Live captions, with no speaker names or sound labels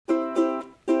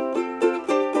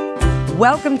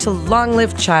Welcome to Long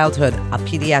Live Childhood, a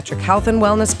pediatric health and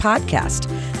wellness podcast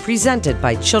presented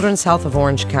by Children's Health of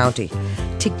Orange County.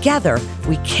 Together,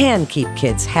 we can keep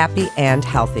kids happy and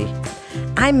healthy.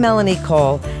 I'm Melanie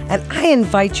Cole, and I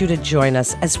invite you to join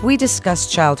us as we discuss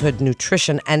childhood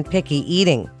nutrition and picky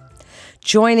eating.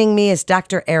 Joining me is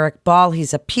Dr. Eric Ball.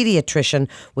 He's a pediatrician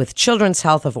with Children's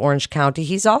Health of Orange County.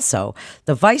 He's also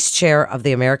the vice chair of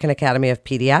the American Academy of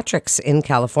Pediatrics in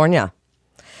California.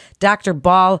 Dr.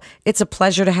 Ball, it's a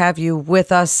pleasure to have you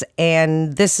with us,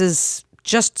 and this is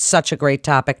just such a great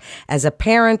topic. As a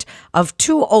parent of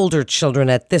two older children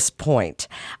at this point,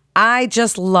 I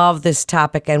just love this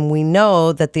topic, and we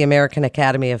know that the American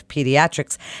Academy of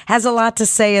Pediatrics has a lot to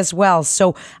say as well.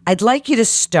 So I'd like you to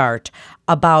start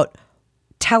about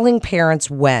telling parents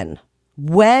when.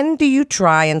 When do you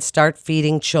try and start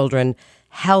feeding children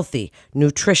healthy,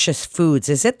 nutritious foods?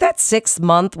 Is it that 6th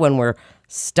month when we're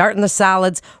starting the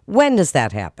solids? When does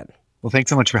that happen? Well, thanks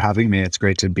so much for having me. It's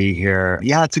great to be here.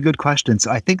 Yeah, it's a good question.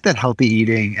 So I think that healthy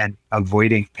eating and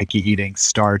avoiding picky eating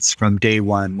starts from day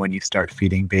one when you start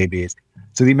feeding babies.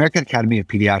 So the American Academy of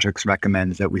Pediatrics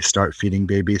recommends that we start feeding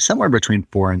babies somewhere between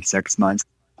 4 and 6 months.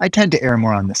 I tend to err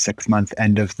more on the 6-month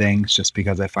end of things just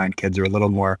because I find kids are a little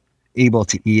more able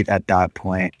to eat at that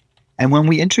point. And when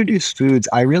we introduce foods,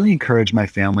 I really encourage my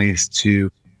families to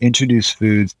introduce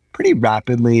foods pretty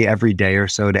rapidly every day or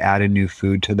so to add a new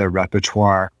food to their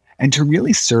repertoire and to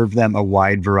really serve them a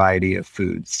wide variety of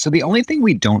foods. So the only thing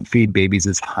we don't feed babies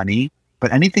is honey,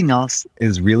 but anything else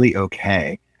is really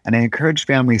okay. And I encourage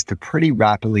families to pretty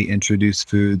rapidly introduce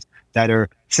foods that are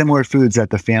similar foods that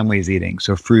the family is eating.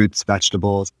 So fruits,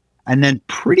 vegetables, and then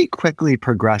pretty quickly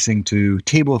progressing to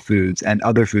table foods and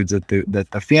other foods that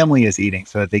the family is eating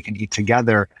so that they can eat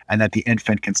together and that the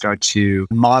infant can start to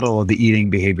model the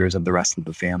eating behaviors of the rest of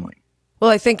the family.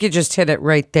 Well, I think you just hit it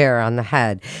right there on the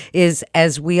head, is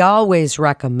as we always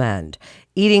recommend,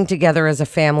 eating together as a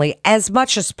family as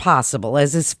much as possible,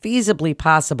 as is feasibly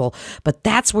possible. But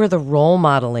that's where the role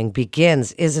modeling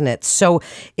begins, isn't it? So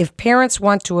if parents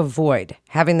want to avoid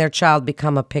having their child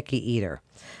become a picky eater,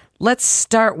 let's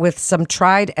start with some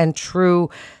tried and true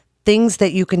things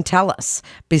that you can tell us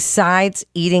besides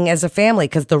eating as a family,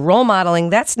 because the role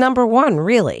modeling, that's number one,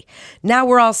 really. Now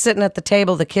we're all sitting at the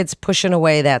table, the kids pushing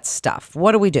away that stuff.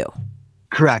 What do we do?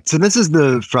 Correct. So this is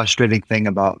the frustrating thing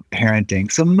about parenting.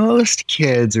 So most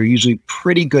kids are usually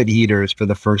pretty good eaters for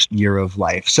the first year of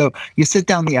life. So you sit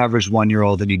down the average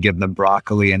 1-year-old and you give them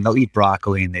broccoli and they'll eat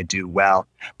broccoli and they do well.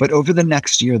 But over the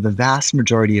next year, the vast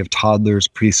majority of toddlers,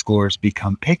 preschoolers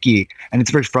become picky. And it's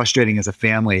very frustrating as a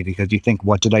family because you think,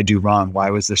 what did I do wrong? Why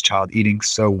was this child eating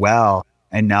so well?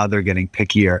 And now they're getting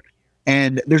pickier.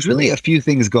 And there's really a few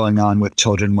things going on with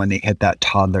children when they hit that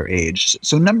toddler age.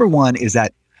 So number one is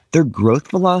that their growth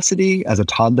velocity as a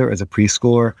toddler, as a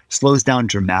preschooler, slows down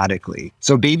dramatically.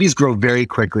 So babies grow very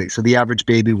quickly. So the average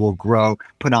baby will grow,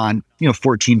 put on,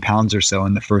 14 pounds or so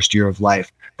in the first year of life.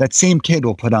 That same kid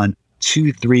will put on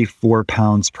 2, 3, 4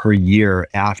 pounds per year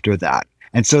after that.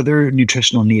 And so their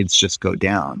nutritional needs just go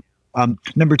down.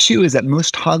 Number two is that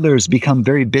most toddlers become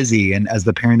very busy. And as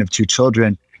the parent of two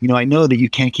children, I know that you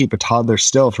can't keep a toddler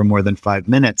still for more than 5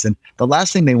 minutes. And the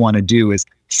last thing they want to do is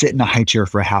sit in a high chair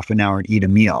for a half an hour and eat a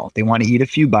meal. They want to eat a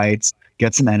few bites,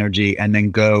 get some energy, and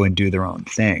then go and do their own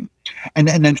thing. And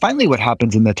then finally, what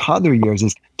happens in the toddler years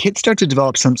is kids start to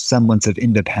develop some semblance of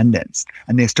independence.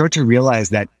 And they start to realize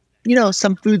that,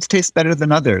 some foods taste better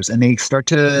than others. And they start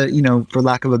to, for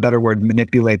lack of a better word,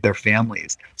 manipulate their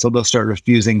families. So they'll start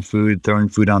refusing food, throwing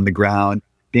food on the ground,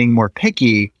 being more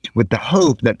picky with the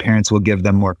hope that parents will give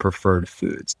them more preferred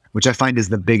foods, which I find is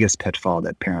the biggest pitfall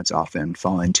that parents often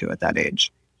fall into at that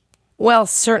age. Well,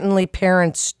 certainly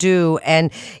parents do.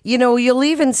 And, you'll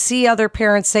even see other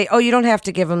parents say, oh, you don't have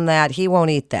to give him that. He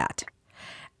won't eat that.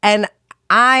 And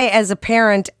I, as a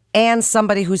parent and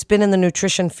somebody who's been in the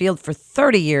nutrition field for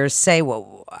 30 years, say,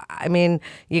 well,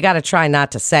 you got to try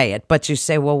not to say it, but you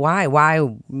say, well, why?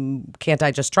 Why can't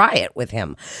I just try it with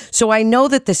him? So I know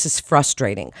that this is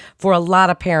frustrating for a lot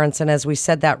of parents. And as we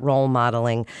said, that role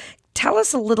modeling, tell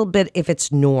us a little bit if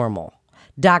it's normal,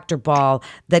 Dr. Ball,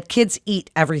 that kids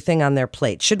eat everything on their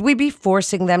plate. Should we be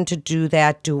forcing them to do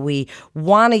that? Do we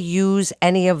want to use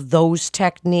any of those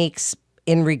techniques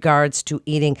in regards to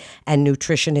eating and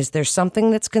nutrition? Is there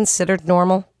something that's considered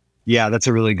normal? Yeah, that's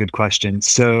a really good question.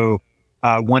 So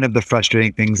one of the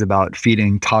frustrating things about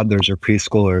feeding toddlers or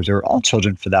preschoolers, or all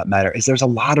children for that matter, is there's a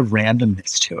lot of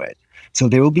randomness to it. So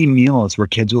there will be meals where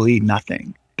kids will eat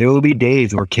nothing. There will be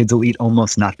days where kids will eat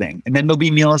almost nothing. And then there'll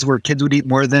be meals where kids would eat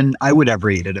more than I would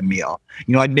ever eat at a meal.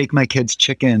 I'd make my kids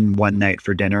chicken one night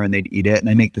for dinner and they'd eat it. And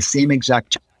I make the same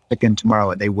exact chicken tomorrow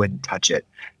and they wouldn't touch it.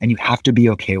 And you have to be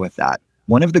okay with that.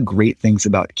 One of the great things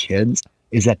about kids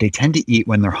is that they tend to eat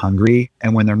when they're hungry,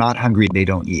 and when they're not hungry, they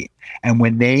don't eat. And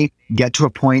when they get to a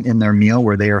point in their meal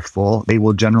where they are full, they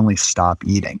will generally stop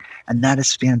eating. And that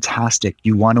is fantastic.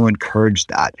 You want to encourage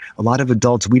that. A lot of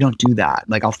adults, we don't do that.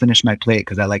 Like, I'll finish my plate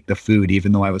because I like the food,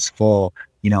 even though I was full,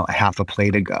 a half a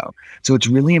plate ago. So it's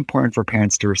really important for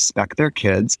parents to respect their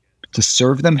kids, to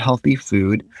serve them healthy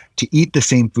food, to eat the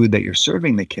same food that you're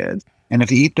serving the kids. And if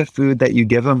they eat the food that you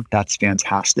give them, that's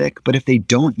fantastic. But if they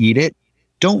don't eat it,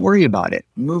 don't worry about it.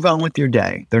 Move on with your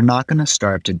day. They're not going to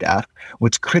starve to death.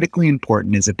 What's critically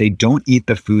important is if they don't eat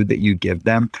the food that you give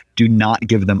them, do not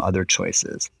give them other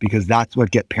choices, because that's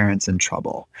what gets parents in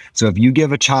trouble. So if you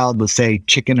give a child, let's say,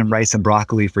 chicken and rice and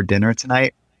broccoli for dinner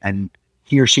tonight, and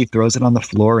he or she throws it on the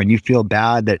floor and you feel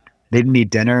bad that they didn't eat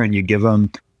dinner, and you give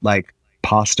them like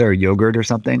pasta or yogurt or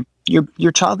something,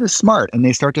 your child is smart and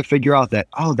they start to figure out that,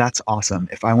 oh, that's awesome.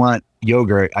 If I want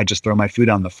yogurt, I just throw my food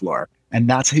on the floor. And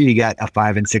that's how you get a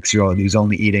 5 and 6 year old who's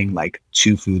only eating like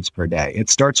 2 foods per day. It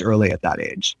starts early at that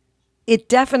age. It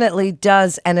definitely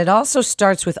does. And it also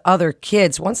starts with other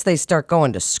kids once they start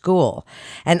going to school,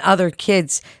 and other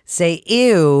kids say,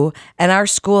 ew. And our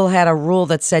school had a rule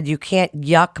that said, you can't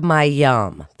yuck my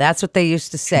yum. That's what they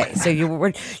used to say. So you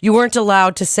weren't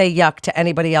allowed to say yuck to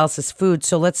anybody else's food.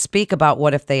 So let's speak about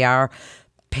what if they are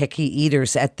picky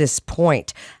eaters at this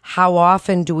point. How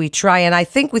often do we try? And I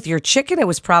think with your chicken, it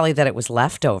was probably that it was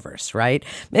leftovers, right?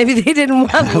 Maybe they didn't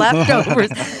want leftovers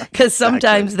because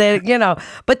sometimes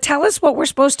but tell us what we're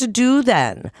supposed to do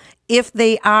then. If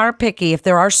they are picky, if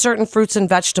there are certain fruits and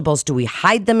vegetables, do we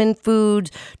hide them in food?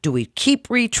 Do we keep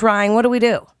retrying? What do we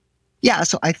do? Yeah,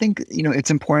 so I think, it's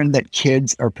important that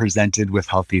kids are presented with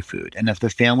healthy food. And if the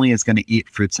family is going to eat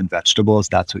fruits and vegetables,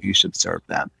 that's what you should serve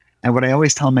them. And what I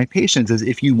always tell my patients is,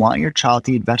 if you want your child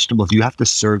to eat vegetables, you have to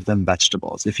serve them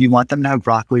vegetables. If you want them to have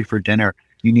broccoli for dinner,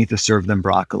 you need to serve them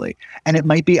broccoli. And it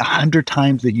might be 100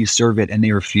 times that you serve it and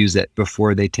they refuse it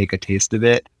before they take a taste of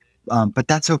it. But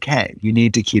that's okay. You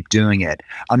need to keep doing it.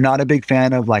 I'm not a big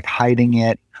fan of like hiding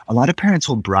it. A lot of parents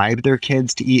will bribe their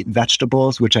kids to eat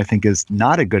vegetables, which I think is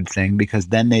not a good thing, because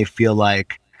then they feel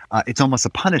like it's almost a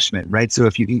punishment, right? So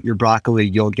if you eat your broccoli,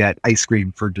 you'll get ice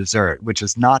cream for dessert, which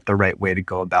is not the right way to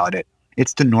go about it.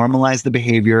 It's to normalize the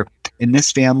behavior. In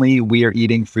this family, we are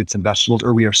eating fruits and vegetables,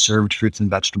 or we are served fruits and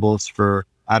vegetables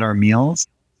at our meals.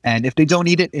 And if they don't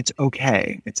eat it, it's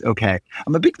okay. It's okay.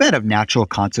 I'm a big fan of natural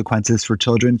consequences for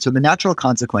children. So the natural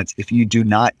consequence, if you do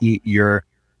not eat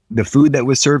the food that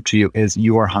was served to you, is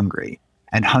you are hungry.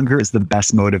 And hunger is the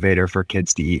best motivator for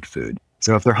kids to eat food.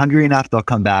 So if they're hungry enough, they'll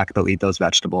come back, they'll eat those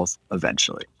vegetables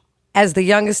eventually. As the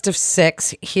youngest of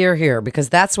 6, here, because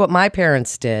that's what my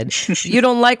parents did. You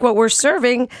don't like what we're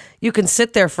serving, you can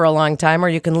sit there for a long time or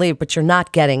you can leave, but you're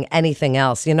not getting anything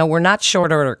else. We're not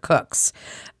short order cooks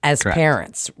as Correct.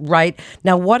 Parents, right?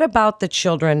 Now, what about the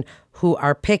children who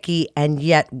are picky, and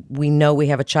yet we know we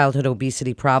have a childhood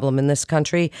obesity problem in this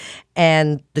country,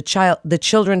 and the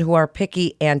children who are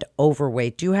picky and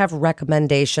overweight? Do you have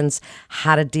recommendations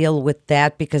how to deal with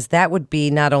that? Because that would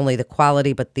be not only the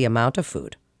quality, but the amount of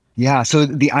food. Yeah. So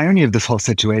the irony of this whole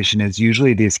situation is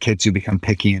usually these kids who become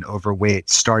picky and overweight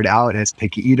start out as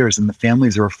picky eaters, and the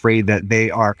families are afraid that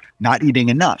they are not eating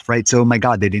enough, right? So, oh my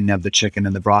God, they didn't have the chicken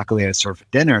and the broccoli I served for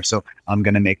dinner, so I'm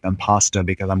going to make them pasta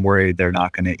because I'm worried they're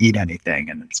not going to eat anything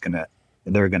and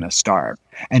they're going to starve.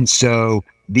 And so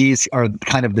these are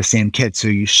kind of the same kids. So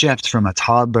you shift from a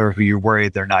toddler who you're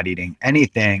worried they're not eating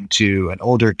anything to an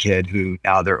older kid who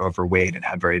now they're overweight and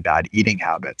have very bad eating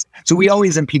habits. So we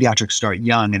always in pediatrics start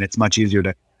young, and it's much easier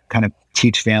to kind of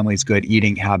teach families good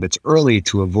eating habits early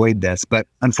to avoid this. But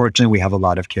unfortunately, we have a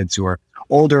lot of kids who are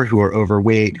older, who are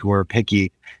overweight, who are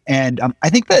picky. And I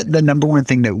think that the number one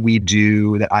thing that we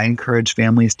do, that I encourage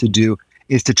families to do,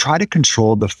 is to try to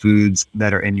control the foods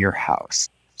that are in your house.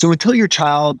 So until your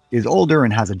child is older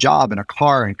and has a job and a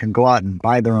car and can go out and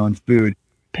buy their own food,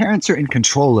 parents are in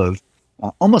control of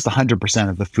almost 100%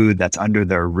 of the food that's under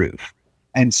their roof.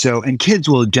 And kids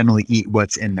will generally eat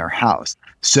what's in their house.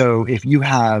 So if you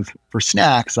have for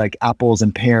snacks like apples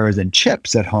and pears and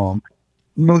chips at home,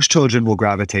 most children will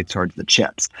gravitate towards the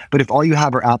chips. But if all you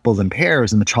have are apples and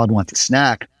pears and the child wants a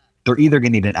snack, they're either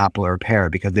going to eat an apple or a pear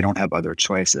because they don't have other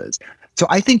choices. So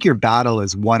I think your battle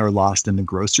is won or lost in the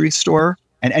grocery store.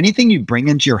 And anything you bring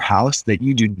into your house that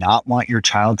you do not want your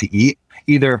child to eat,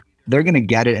 either they're going to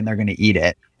get it and they're going to eat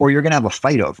it, or you're going to have a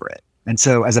fight over it. And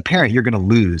so as a parent, you're going to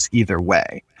lose either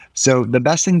way. So the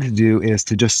best thing to do is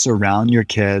to just surround your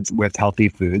kids with healthy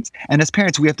foods. And as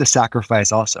parents, we have to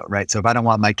sacrifice also, right? So if I don't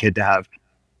want my kid to have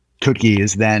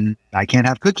cookies, then I can't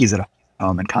have cookies at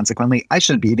home. And consequently, I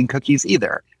shouldn't be eating cookies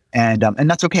either. And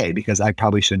that's okay because I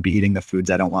probably shouldn't be eating the foods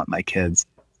I don't want my kids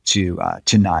to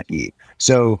not eat.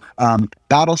 So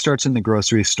battle starts in the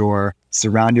grocery store.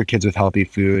 Surround your kids with healthy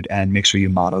food and make sure you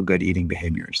model good eating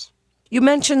behaviors. You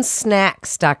mentioned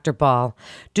snacks, Dr. Ball.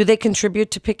 Do they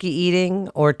contribute to picky eating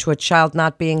or to a child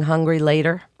not being hungry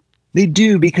later? They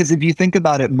do, because if you think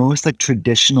about it, most like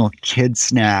traditional kid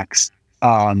snacks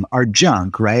are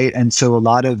junk, right? And so a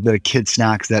lot of the kid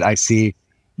snacks that I see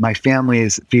my family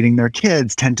is feeding their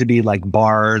kids tend to be like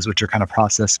bars, which are kind of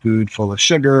processed food full of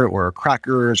sugar, or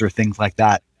crackers or things like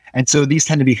that. And so these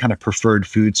tend to be kind of preferred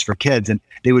foods for kids, and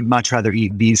they would much rather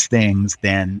eat these things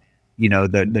than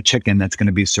the chicken that's going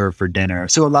to be served for dinner.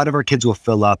 So a lot of our kids will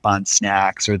fill up on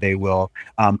snacks, or they will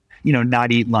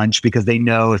not eat lunch because they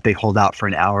know if they hold out for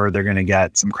an hour, they're going to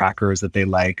get some crackers that they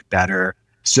like better.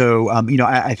 So,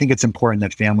 I think it's important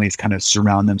that families kind of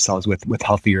surround themselves with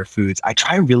healthier foods. I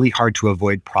try really hard to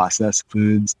avoid processed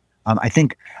foods. I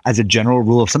think as a general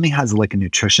rule, if something has like a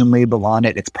nutrition label on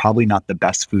it, it's probably not the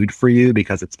best food for you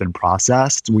because it's been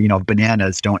processed.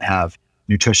 Bananas don't have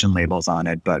nutrition labels on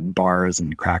it, but bars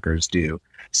and crackers do.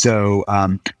 So,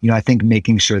 I think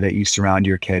making sure that you surround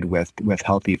your kid with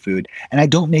healthy food, and I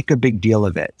don't make a big deal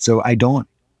of it. So I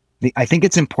think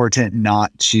it's important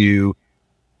not to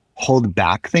hold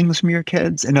back things from your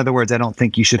kids. In other words, I don't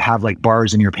think you should have like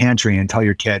bars in your pantry and tell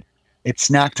your kid it's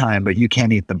snack time, but you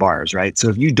can't eat the bars, right? So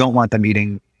if you don't want them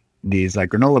eating these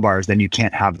like granola bars, then you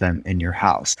can't have them in your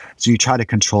house. So you try to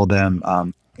control them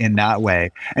in that way.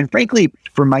 And frankly,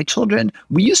 for my children,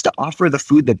 we used to offer the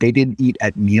food that they didn't eat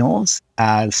at meals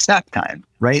as snack time,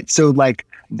 right? So like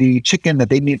the chicken that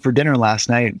they didn't eat for dinner last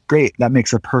night, great. That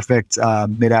makes a perfect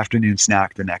mid-afternoon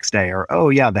snack the next day. Or, oh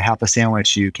yeah, the half a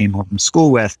sandwich you came home from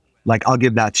school with, like I'll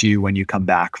give that to you when you come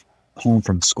back home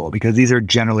from school, because these are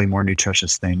generally more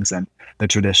nutritious things than the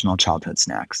traditional childhood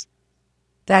snacks.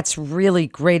 That's really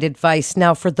great advice.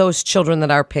 Now, for those children that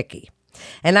are picky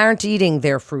and aren't eating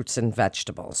their fruits and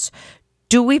vegetables,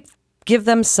 do we give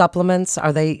them supplements?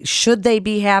 Should they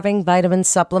be having vitamin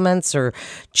supplements or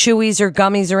chewies or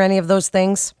gummies or any of those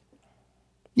things?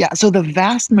 Yeah, so the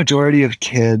vast majority of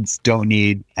kids don't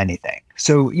need anything.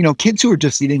 So, kids who are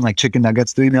just eating like chicken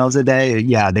nuggets 3 meals a day,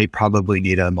 yeah, they probably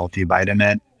need a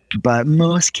multivitamin. But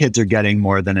most kids are getting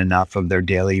more than enough of their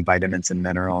daily vitamins and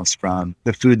minerals from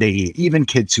the food they eat, even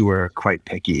kids who are quite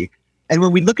picky. And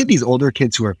when we look at these older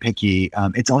kids who are picky,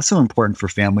 it's also important for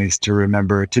families to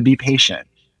remember to be patient.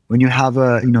 When you have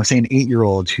say an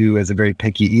 8-year-old who is a very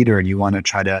picky eater and you want to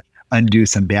try to undo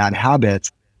some bad habits,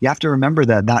 you have to remember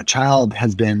that that child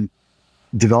has been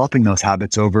developing those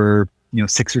habits over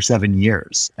 6 or 7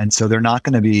 years. And so they're not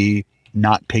going to be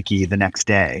not picky the next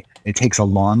day. It takes a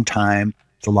long time.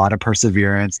 It's a lot of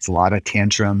perseverance. It's a lot of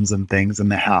tantrums and things in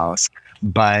the house.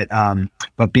 But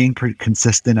being pretty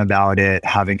consistent about it,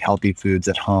 having healthy foods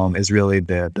at home is really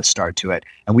the start to it.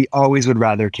 And we always would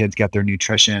rather kids get their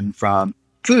nutrition from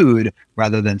food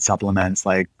rather than supplements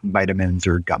like vitamins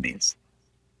or gummies.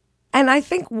 And I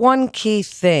think one key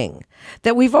thing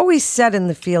that we've always said in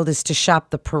the field is to shop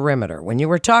the perimeter. When you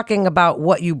were talking about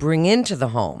what you bring into the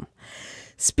home,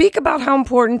 speak about how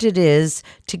important it is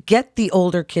to get the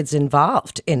older kids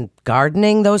involved in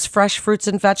gardening those fresh fruits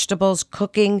and vegetables,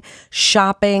 cooking,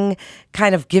 shopping,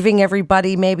 kind of giving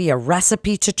everybody maybe a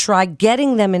recipe to try,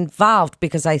 getting them involved,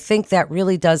 because I think that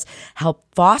really does help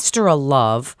foster a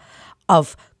love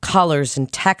of colors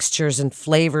and textures and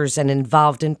flavors and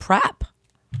involved in prep.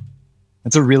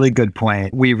 That's a really good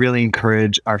point. We really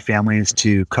encourage our families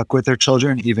to cook with their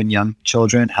children, even young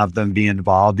children, have them be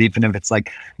involved, even if it's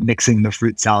like mixing the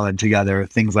fruit salad together,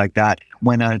 things like that.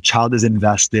 When a child is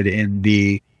invested in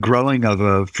the growing of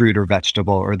a fruit or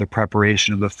vegetable or the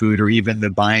preparation of the food or even the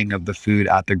buying of the food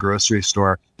at the grocery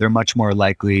store, they're much more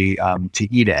likely to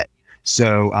eat it.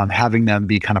 So having them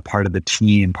be kind of part of the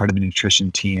team, part of the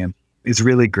nutrition team, is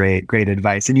really great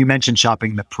advice. And you mentioned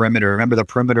shopping the perimeter. Remember, the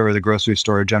perimeter of the grocery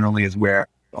store generally is where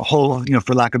whole,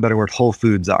 for lack of a better word, whole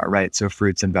foods are, right? So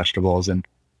fruits and vegetables and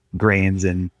grains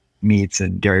and meats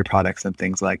and dairy products and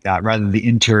things like that, rather than the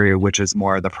interior, which is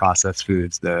more the processed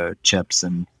foods, the chips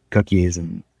and cookies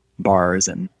and bars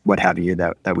and what have you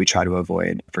that we try to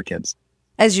avoid for kids.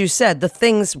 As you said, the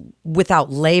things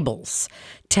without labels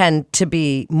tend to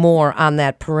be more on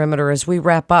that perimeter. As we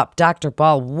wrap up, Dr.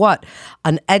 Ball, what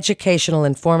an educational,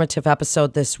 informative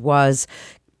episode this was.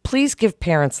 Please give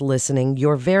parents listening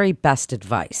your very best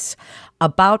advice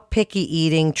about picky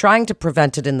eating, trying to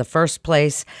prevent it in the first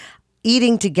place,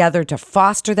 eating together to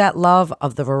foster that love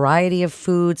of the variety of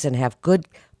foods and have good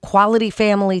quality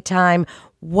family time.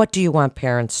 What do you want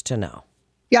parents to know?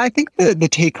 Yeah, I think the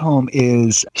take home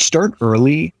is start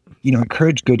early.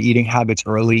 encourage good eating habits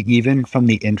early, even from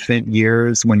the infant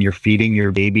years when you're feeding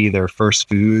your baby their first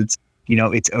foods.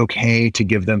 It's okay to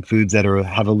give them foods that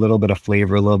have a little bit of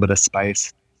flavor, a little bit of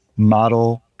spice.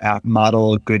 Model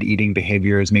good eating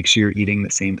behaviors. Make sure you're eating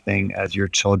the same thing as your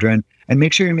children, and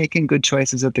make sure you're making good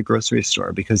choices at the grocery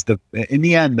store, because in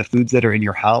the end, the foods that are in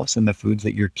your house and the foods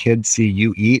that your kids see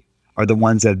you eat are the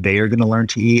ones that they are going to learn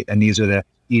to eat. And these are the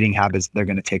eating habits they're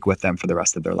going to take with them for the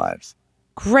rest of their lives.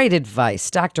 Great advice.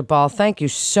 Dr. Ball, thank you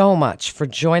so much for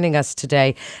joining us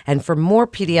today. And for more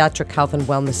pediatric health and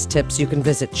wellness tips, you can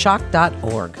visit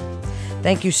CHOC.org.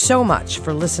 Thank you so much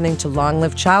for listening to Long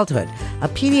Live Childhood, a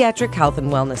pediatric health and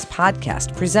wellness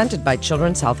podcast presented by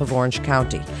Children's Health of Orange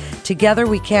County. Together,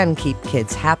 we can keep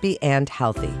kids happy and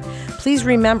healthy. Please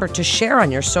remember to share on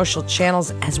your social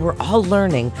channels as we're all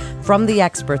learning from the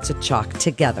experts at CHOC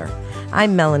together.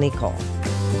 I'm Melanie Cole.